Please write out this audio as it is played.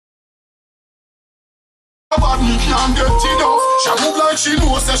Bad me can't get enough. She move like she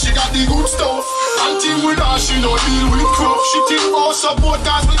knows that she got the good stuff. And thing with her, she don't deal with crap. She think about support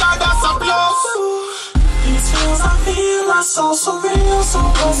cause with her that's a plus. These feels I feel are so surreal. So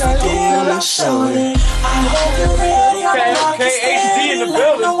close I feel I show it. I hope you're ready. Okay, HD in the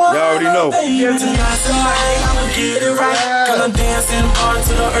building. Y'all already know. Tonight's the night, I'ma get it right. Gonna dance and party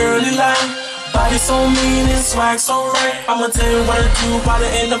to the early light. Body so mean and swag so right. I'ma tell you what to do by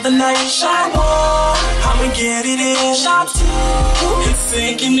the end of the night. Shot 1, I'ma get it in. Shot 2, it's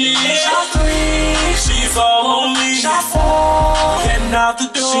sinking in. Shot 3, she's all on me. Shot 4, heading out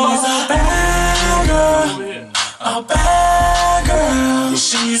the door. She's a bad girl, a bad girl.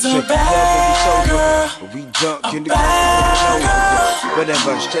 She's a bad girl, we drunk in the girl.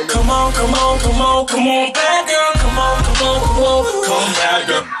 Whatever. Come on, come on, come on, come on, bad girl. Come on, come on, come on, come bad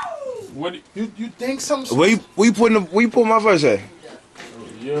girl. What You think something? Where you put my verse at?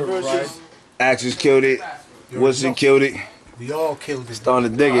 You're right. Axis killed it. Woodson killed it. We all killed it.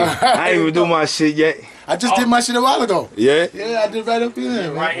 Starting to dig it. I ain't even do my shit yet. I just did my shit a while ago. Yeah? Yeah, I did right up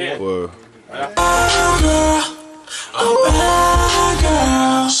here. Right here. Well, Bad girl, a bad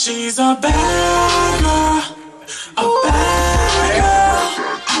girl. She's a bad girl, a bad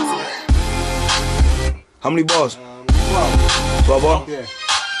girl. how many balls? 12 ball? Yeah.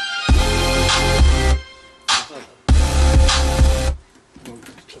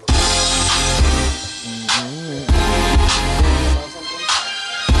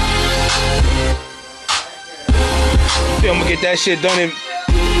 I'm gonna get that shit done in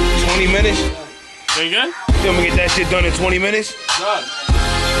 20 minutes. Say again? I'm gonna get that shit done in 20 minutes. Done.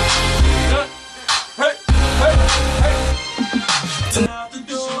 Done. Hey, hey, hey. Tonight the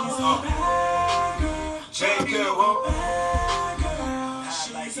door's a bad girl. Jane girl, huh?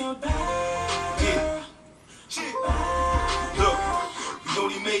 She's a bad girl. Look, we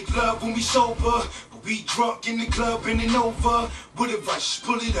only make love when we sober. We drunk in the club and it over. With a rush,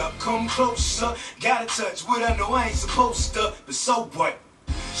 pull it up, come closer. Gotta touch what I know I ain't supposed to. But so what?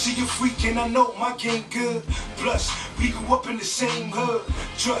 She a freak and I know my game good. Plus, we grew up in the same hood.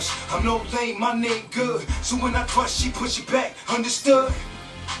 Trust, I'm no lame, my name good. So when I crush, she push it back, understood?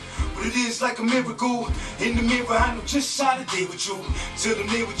 But it is like a miracle. In the mirror, I know just how to deal with you. Till I'm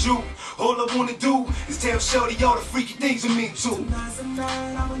near with you. All I wanna do is tell Shorty all the freaky things in me too. Tonight's the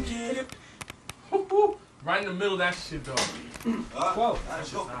night, I'ma get it. Right in the middle of that shit, though. Whoa.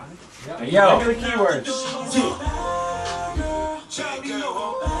 Hey, yo. look at the keywords.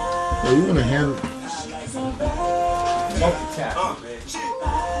 Yo, you wanna handle?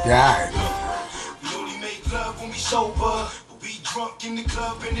 Yeah. We only make love when we sober. But we drunk in the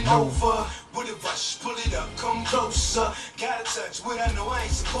club and it over. With a rush, pull it up, come closer. Gotta touch what I know I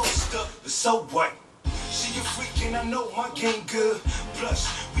ain't supposed to. But so what? She a freak and I know my game good. Plus,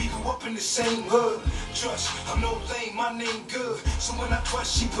 we grew up in the same hood. Trust, I'm no lame, my name good. So when I crush,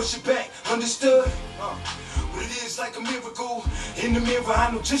 she push it back, understood? But it is like a miracle. In the mirror,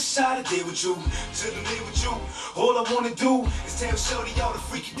 I know just how to deal with you. Till I'm there with you. All I wanna do is tell Shorty all the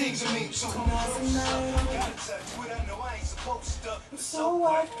freaky things in me too. Gotta touch what I know I ain't supposed to. But so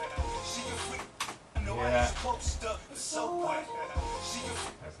what? She a freak. I know I ain't supposed to. But so what? She a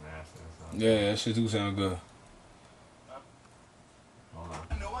freak. That's nasty. Yeah, that shit do sound good. Hold on.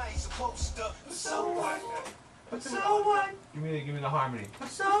 I know I ain't supposed to, but so what? But so what? Give me the harmony. But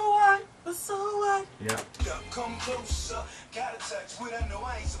so what? But so what? Yeah. Come closer, gotta touch what I know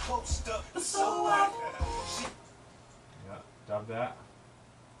I ain't supposed to, But so what? Yeah. Dub that.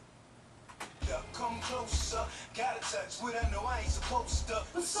 Come closer, gotta touch what I know I ain't supposed to,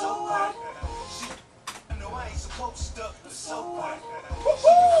 But so what? I know I ain't supposed to, but so what?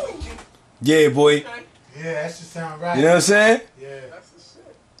 Yeah, boy. Yeah, that should sound right. You know what I'm saying? Yeah.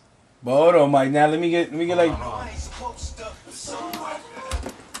 But hold on, Mike. Now let me get like. I ain't supposed to, but so what?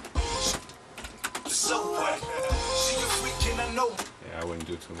 So what? She a freak and I know. Yeah, I wouldn't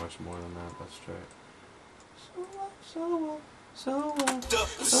do too much more than that. That's straight. So what? So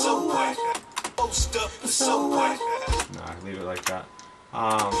what? So what? Nah, leave it like that.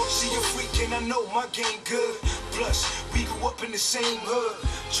 She a freak and I know my game good. Plus, we grew up in the same hood.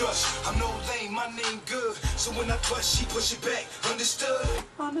 Trust, I'm no lame, my name good. So when I crush, she push it back. Understood?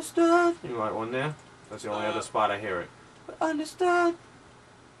 Understood. You like one there? That's the only other spot I hear it. Understood.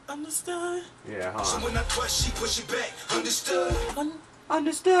 Understood. Yeah, huh? So when I crush, she push it back. Understood?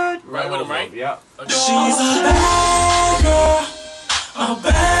 Understood. Right with him, right? Yeah. She's a bad girl. A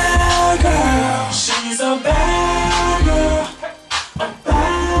bad girl. She's a bad girl. A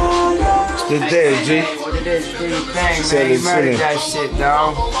bad girl. Still there, G. it is, do your thing, Said man. You it's murdered in it. that shit,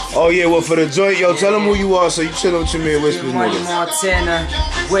 dog. Oh yeah, well for the joint, yo, tell them who you are so you chill with your man Wispers, G.Montana,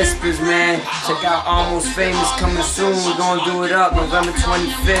 Wispers, man. Check out Almost Famous coming soon. We're gonna do it up November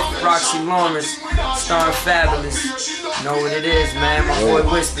 25th. Roxy Lawrence, starring Fabulous. Know what it is, man. My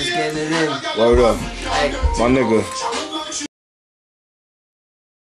boy Wispers getting it in. Word up. Hey. My nigga.